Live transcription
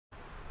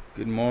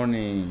Good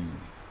morning.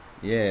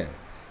 Yeah.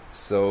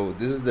 So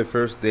this is the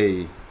first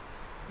day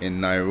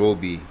in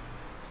Nairobi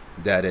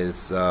that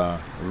is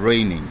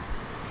raining.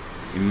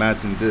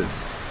 Imagine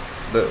this.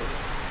 Look.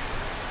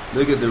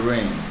 Look at the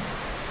rain.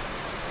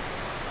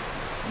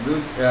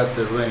 Look at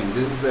the rain.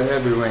 This is a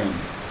heavy rain.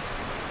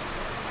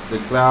 The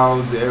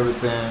clouds,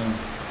 everything.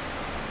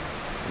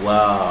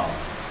 Wow.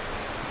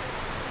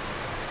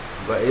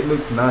 But it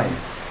looks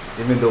nice,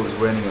 even though it's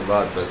raining a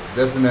lot. But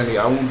definitely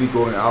I won't be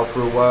going out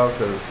for a while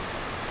because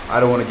I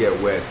don't want to get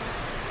wet.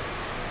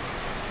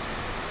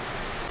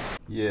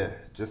 Yeah,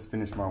 just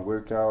finished my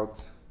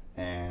workout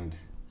and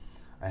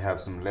I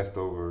have some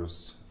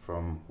leftovers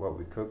from what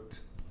we cooked.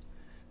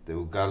 The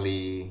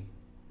ugali,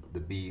 the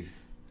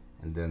beef,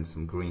 and then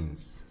some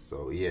greens.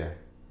 So yeah,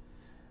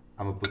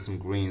 I'm gonna put some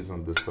greens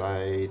on the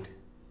side.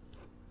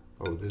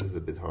 Oh, this is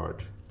a bit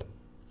hard.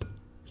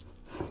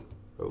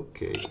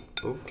 Okay.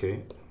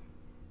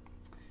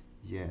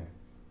 Yeah,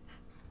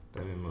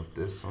 let me move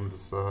this on the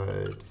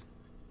side.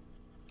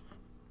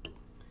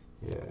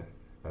 Yeah,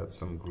 add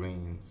some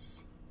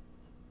greens.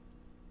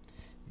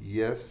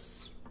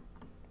 Yes.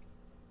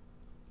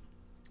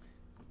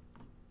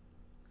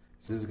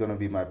 So this is gonna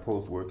be my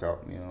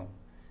post-workout meal,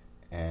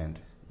 and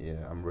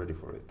yeah, I'm ready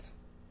for it.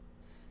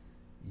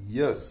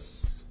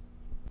 Yes.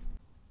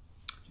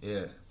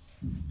 Yeah.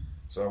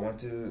 So I went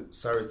to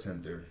Sarit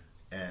Center,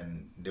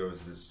 and there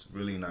was this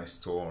really nice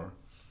store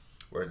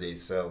where they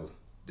sell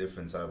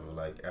different type of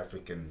like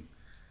African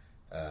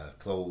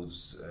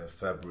clothes,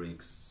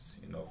 fabrics,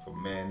 you know, for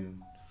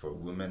men, for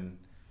women,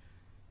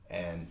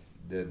 and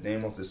the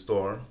name of the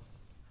store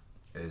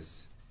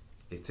is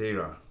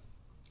Ethera,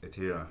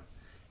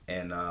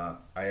 and I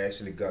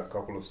actually got a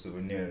couple of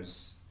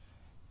souvenirs,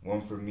 one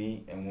for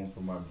me and one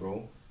for my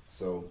bro.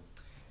 So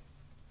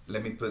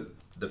let me put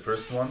the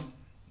first one.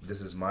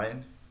 This is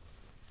mine.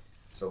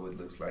 So it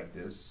looks like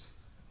this: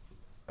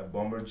 a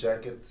bomber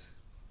jacket.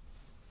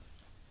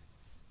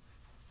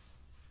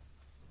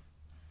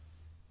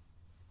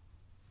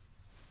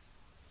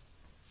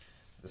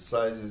 The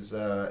size is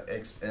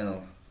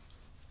XL,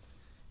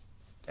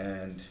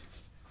 and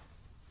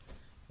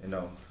you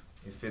know,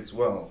 it fits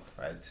well,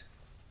 right?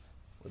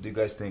 What do you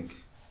guys think?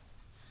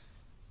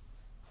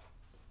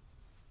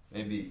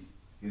 Maybe,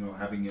 you know,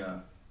 having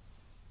a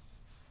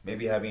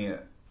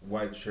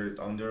white shirt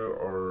under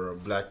or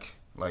black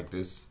like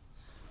this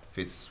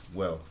fits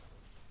well.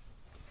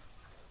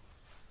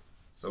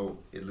 So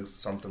it looks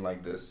something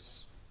like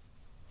this.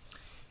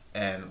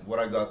 And what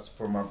I got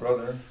for my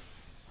brother,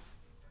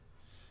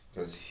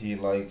 because he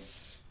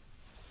likes,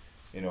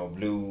 you know,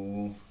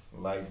 blue,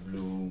 light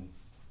blue.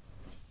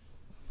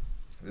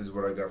 This is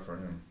what I got for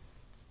him.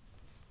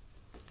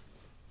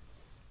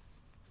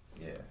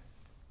 Yeah.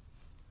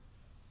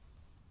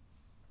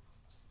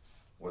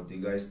 What do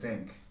you guys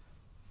think?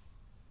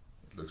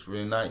 It looks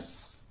really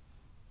nice.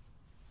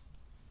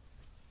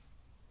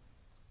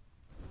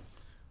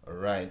 All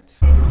right.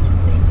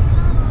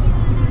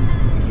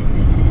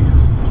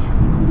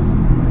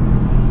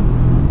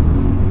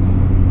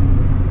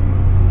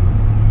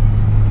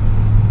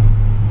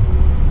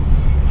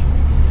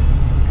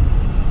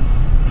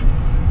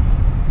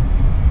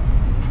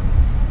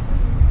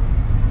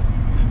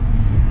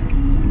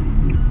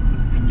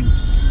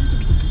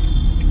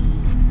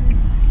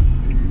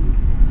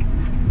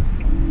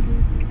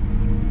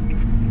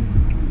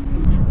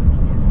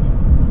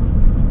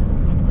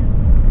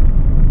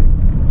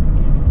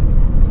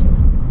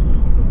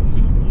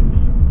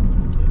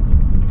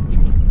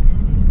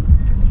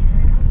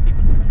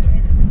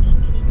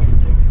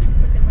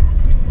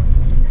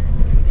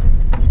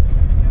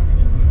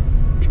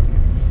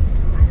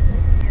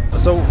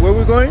 So where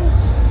we going?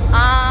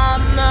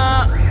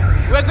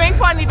 We're going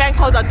for an event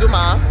called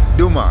Aduma.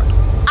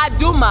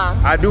 Aduma.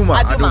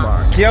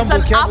 Kiambu,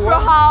 It's an Afro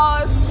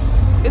house.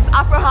 It's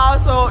Afro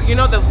house, so you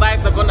know the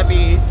vibes are gonna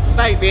be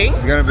vibing.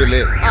 It's gonna be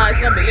lit.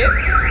 It's gonna be lit.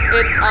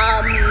 It's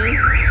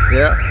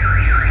Yeah.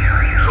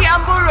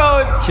 Kiambu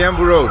Road.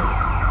 Road.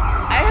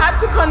 I had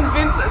to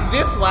convince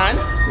this one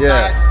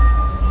that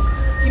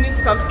he needs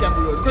to come to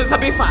Kiambu Road because it's a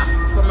bit far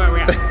from where we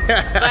are.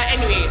 But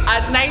anyway,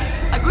 at night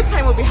a good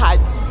time will be had.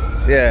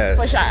 Yes.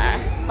 For sure.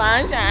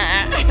 For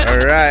sure.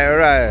 All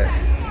right.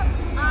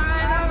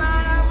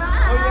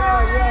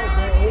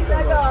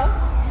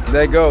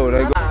 There go.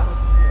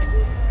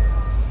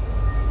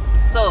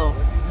 So,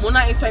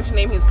 Muna is trying to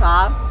name his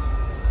car.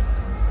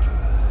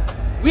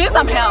 We need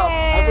some help.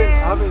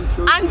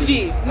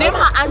 Angie. Name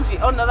her Angie.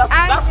 Oh no,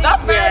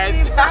 that's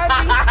weird.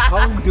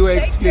 How do I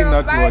explain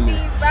that to Wally?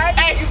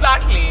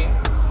 Exactly.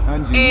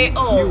 Angie,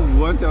 you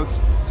want us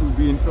to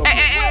be in trouble?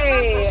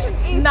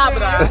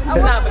 Nabra.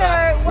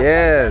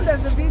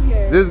 Yes.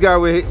 This guy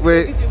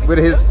with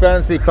his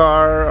fancy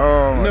car.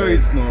 Oh, No,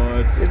 it's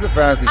not. It's a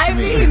fancy to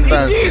me. It's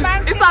fancy.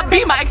 It's a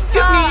Beamer.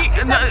 Excuse me.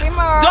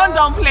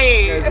 Don't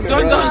play.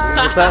 Don't.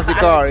 A fancy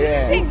car,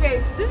 yeah. Do the thing,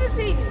 babes. Do the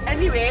thing.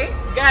 Anyway,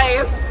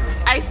 guys,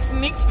 I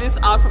sneaked this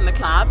out from the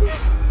club.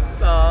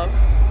 So.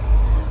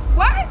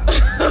 What? Is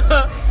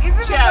it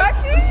the Cheers.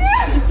 bucket?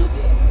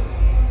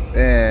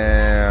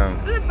 Damn.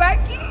 Is it the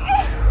bucket?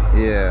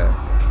 Yeah.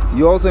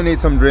 You also need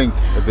some drink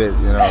a bit,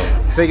 you know.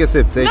 Take a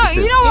sip, take a sip.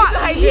 No, you know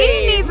what?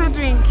 He needs a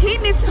drink. He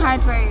needs to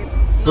hydrate.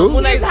 Who?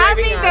 He's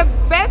having the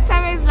best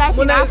time in his life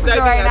in Africa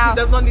right now. He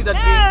does not need a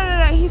drink.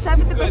 No. He's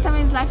having the best time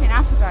in his life in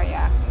Africa,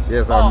 yeah.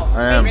 Yes, I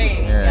am.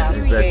 Great. Yeah,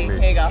 exactly.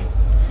 Here you go.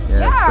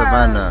 Yeah,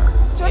 Savannah.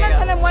 Do you want to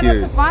tell him what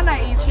a Savannah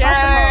is?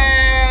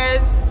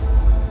 Cheers.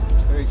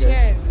 Very good.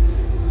 Cheers.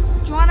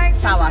 Do you want to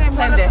explain to them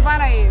what a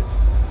Savannah is?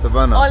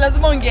 Savannah. Oh,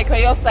 lazima ungie kwa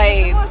your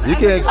side. You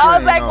can explain. I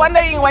was like now.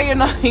 wondering why you're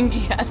not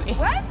ingia.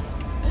 What?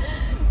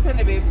 Tell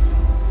me, babe.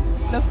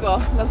 Let's go.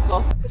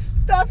 Stop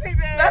it, babe.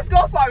 Let's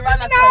go for a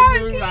run at No,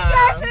 can you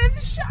guys say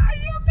to show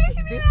you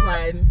making me This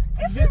laugh. one.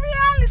 It's a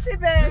reality,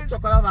 babe. This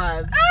chocolate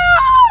bars. Oh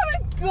my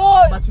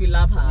god. But we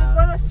love her. We're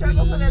gonna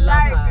struggle for the love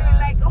life. her. We're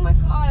like, oh my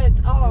god.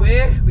 Oh.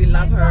 We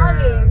love My her.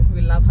 darling.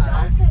 We love her.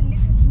 Doesn't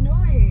listen to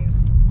noise.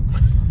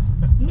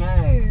 No,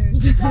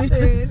 she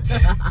doesn't.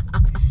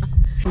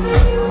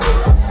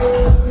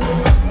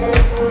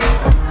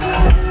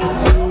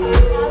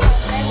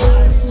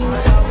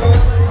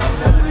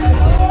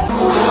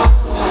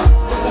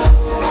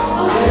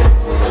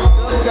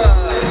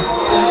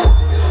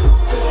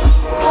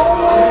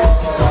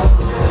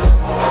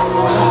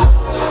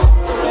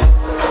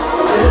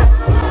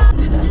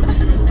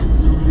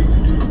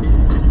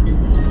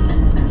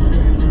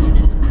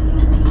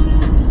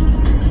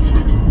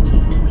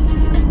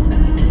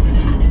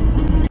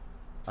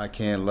 I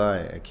can't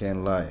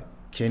lie.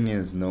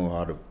 Kenyans know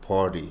how to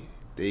party.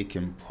 They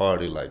can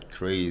party like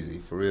crazy,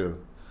 for real.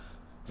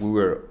 We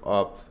were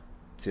up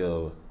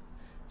till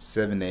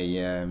 7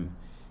 a.m.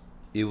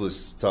 It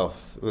was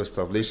tough.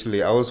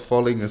 Literally, I was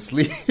falling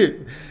asleep.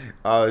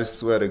 I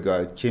swear to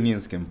God,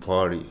 Kenyans can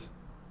party.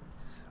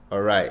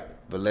 All right,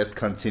 but let's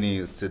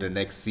continue to the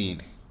next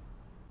scene.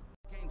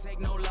 Can't take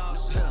no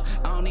loss. I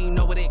don't even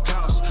know what it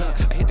costs.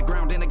 I hit the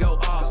ground and it go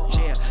off.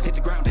 Yeah, hit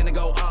the ground and it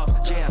go off.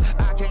 Yeah,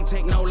 I can't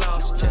take no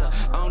loss. I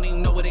don't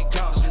even know what it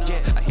costs.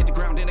 Yeah, I hit the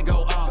ground and it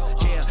go off.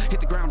 Yeah, hit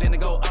the ground and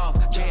it go off.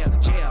 Yeah,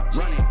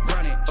 run it.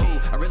 Ooh,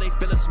 I really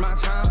feel it's my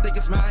time. Think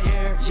it's my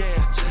year.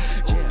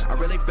 Yeah, I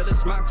really feel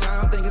it's my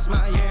time. Think it's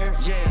my year.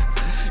 Yeah,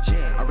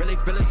 I really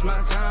feel it's my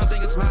time.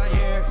 Think it's my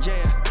year.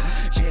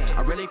 Yeah,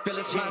 I really feel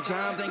it's my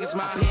time. Think it's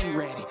my pen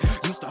ready.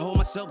 Used to hold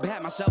myself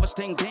back, my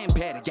self-esteem been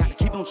better. Gotta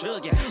keep on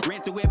chugging.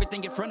 Ran through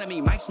everything in front of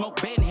me. Might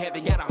smoke bed in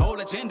heaven. Got a whole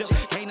agenda.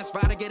 Can't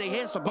aspire to get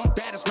ahead, so bump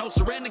that. It's no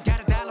surrender.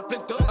 Got a dollar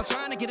flipped up. I'm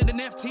trying to get it in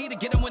FT to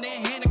get them in their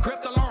hand and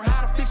crypto. Learn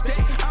how to fix that.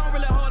 I don't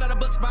really hold out of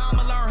books, but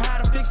I'ma learn how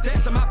to fix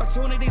that. Some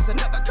opportunities are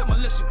never come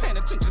unless you're paying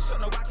attention. So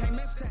no, I can't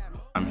miss that.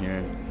 I'm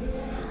here.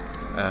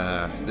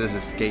 This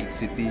is Skate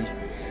City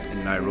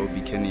in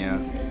Nairobi, Kenya,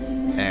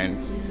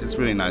 and it's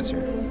really nice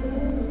here.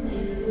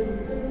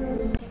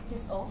 Take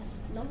this off.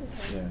 No,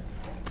 Yeah.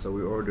 So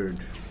we ordered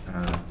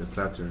the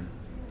platter.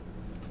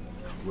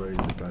 Where is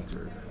the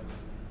platter?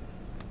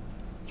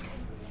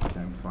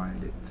 Can't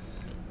find it.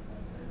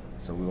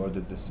 So we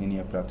ordered the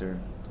senior platter,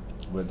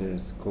 where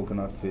there's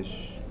coconut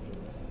fish,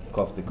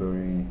 kofta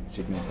curry,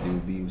 chicken stew,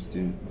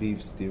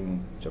 beef stew,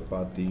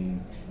 chapati,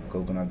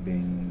 coconut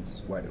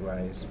beans, white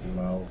rice,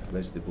 pilau,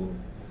 vegetable,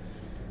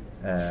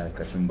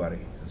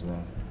 kachumbari as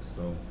well.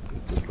 So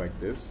it looks like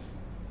this.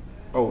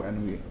 Oh,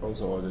 and we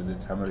also ordered the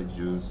tamarind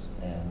juice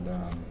and the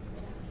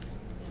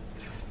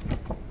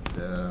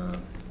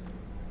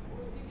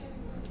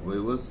what it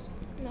was?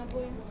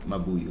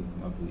 Mabuyu.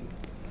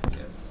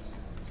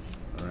 Yes.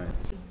 All right.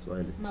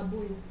 Swahili.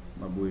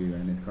 Mabuyu,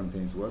 and it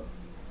contains what?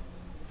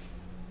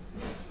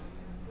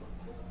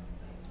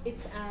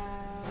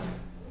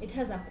 It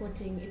has a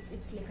coating.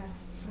 It's like a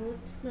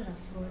fruit, not a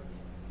fruit,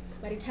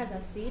 but it has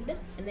a seed,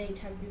 and then it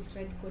has this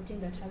red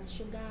coating that has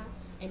sugar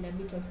and a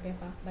bit of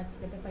pepper, but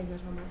the pepper is not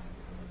a must.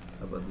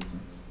 How about this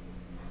one?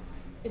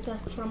 It's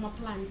from a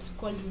plant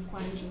called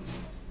mkwanju.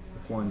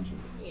 Kwanju.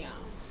 Yeah.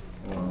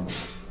 Wow.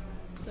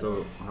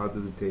 So how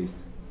does it taste?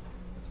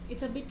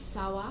 It's a bit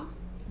sour,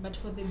 but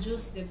for the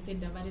juice they've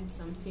said they've added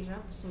some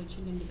syrup, so it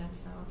shouldn't be that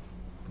sour.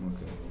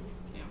 Okay.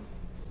 Yeah.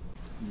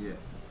 Yeah.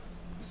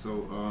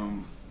 So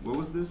what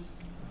was this?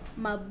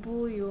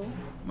 Mabuyu.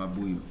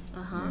 Mabuyu.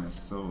 Uh-huh. Yeah.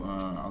 So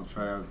I'll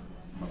try out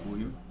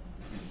mabuyu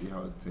and see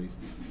how it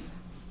tastes.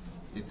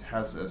 It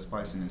has a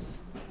spiciness,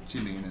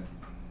 chili in it.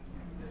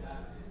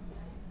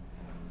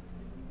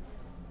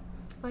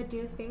 What do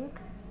you think?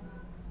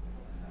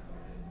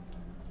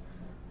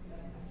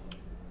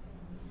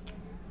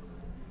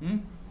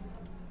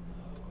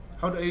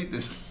 How do I eat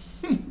this?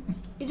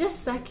 You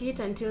just suck it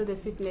until the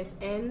sweetness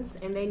ends,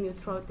 and then you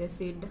throw out the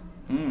seed.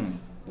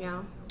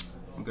 Yeah.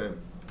 Okay.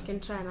 You can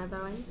try another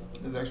one.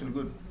 It's actually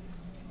good.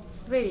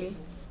 Really?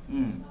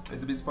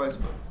 It's a bit spicy,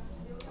 but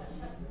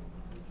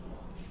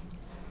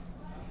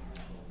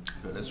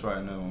okay, let's try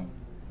another one.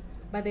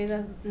 But there's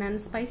a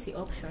non-spicy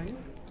option.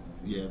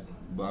 Yeah,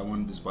 but I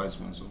wanted the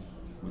spicy one, so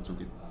we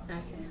took it. Okay.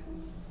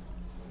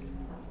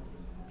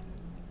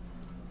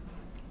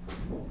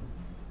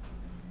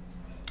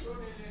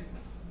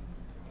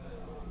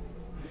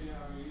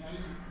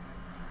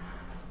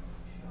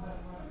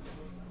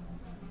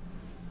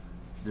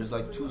 There's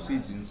like 2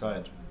 seeds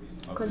inside.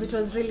 Because it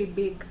was really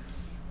big.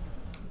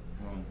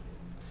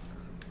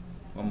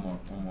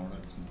 One more.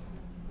 Let's see.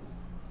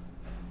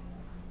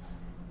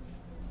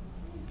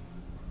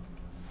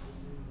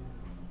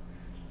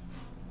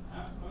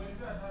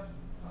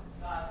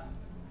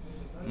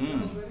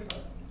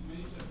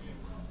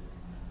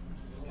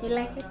 You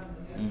like it?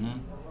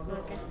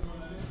 Okay.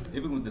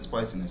 Even with the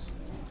spiciness,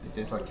 it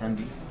tastes like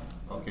candy.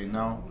 Okay,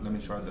 now let me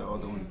try the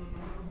other one.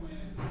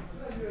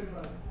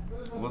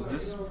 What's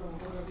this?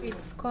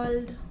 It's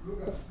called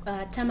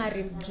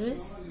tamarind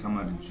juice.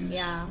 Tamarind juice.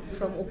 Yeah,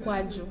 from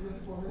Ukwaju.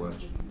 Guac.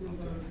 Okay.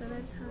 So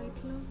that's how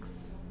it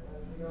looks.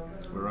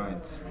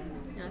 Alright.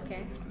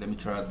 Okay. Let me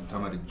try the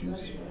tamarind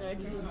juice.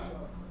 Okay.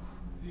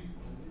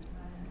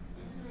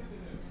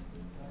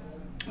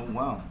 Oh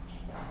wow,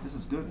 this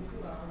is good.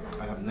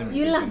 I have never.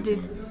 You tasted loved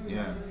anything it? like this.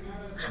 Yeah,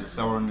 the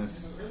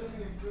sourness,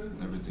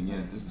 and everything.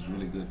 Yeah, this is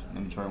really good.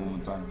 Let me try one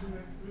more time.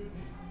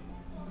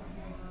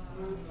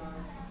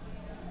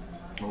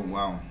 Oh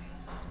wow.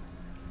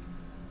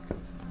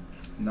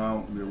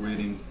 Now we're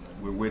waiting.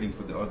 We're waiting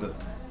for the other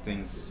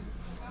things.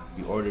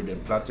 We ordered a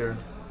platter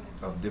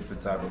of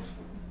different type of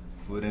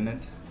food in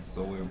it,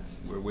 so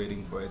we're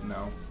waiting for it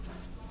now.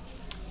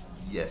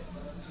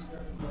 Yes.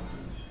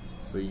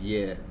 So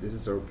yeah, this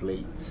is our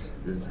plate.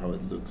 This is how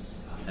it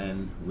looks,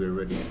 and we're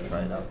ready to try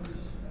it out.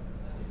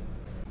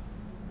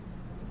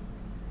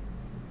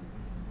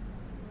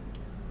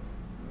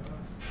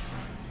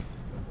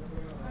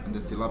 And the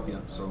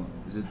tilapia. So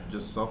is it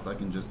just soft? I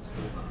can just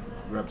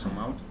grab some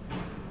out.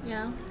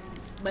 Yeah.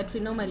 But we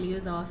normally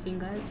use our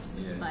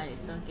fingers, Yes. but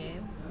it's okay.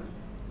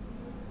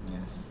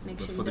 Yes. Make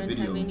But sure for you the don't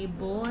video, have any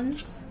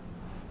bones.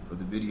 for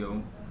the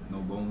video, no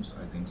bones.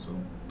 I think so.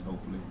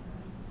 Hopefully.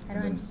 I And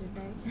don't then want you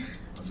to die.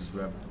 I'll just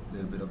grab a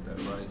little bit of that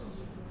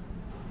rice.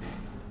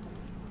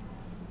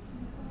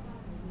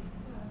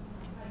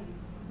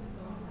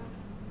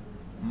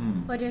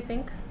 What do you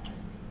think?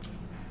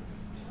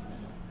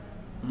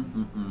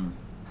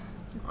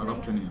 I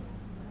love Kenya.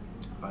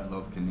 I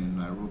love Kenya and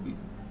Nairobi.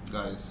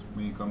 Guys,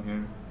 when you come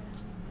here,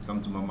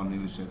 come to Mama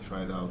Nilisha,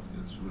 try it out.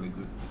 It's really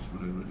good. It's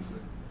really, really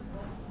good.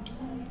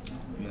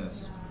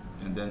 Yes.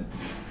 And then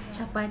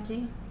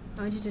Chapati.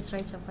 I want you to try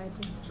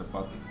chapati.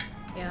 chapati.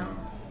 Yeah.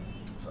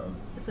 So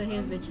So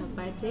here's the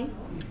chapati.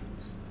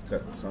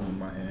 cut some in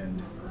my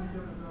hand.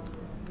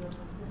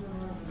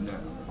 And then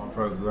I'll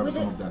probably grab With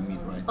some it- of that meat,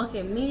 right?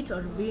 Okay, meat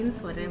or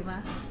beans,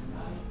 whatever.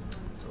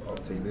 So I'll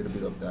take a little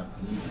bit of that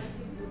meat.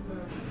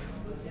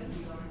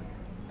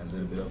 And a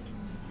little bit of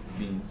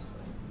beans.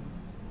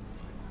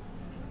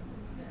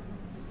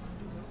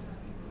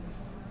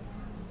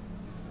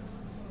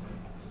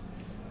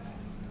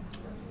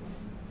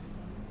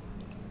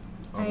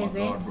 Oh How my is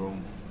god, it? bro.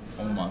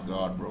 Oh my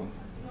god, bro.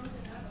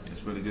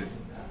 It's really good.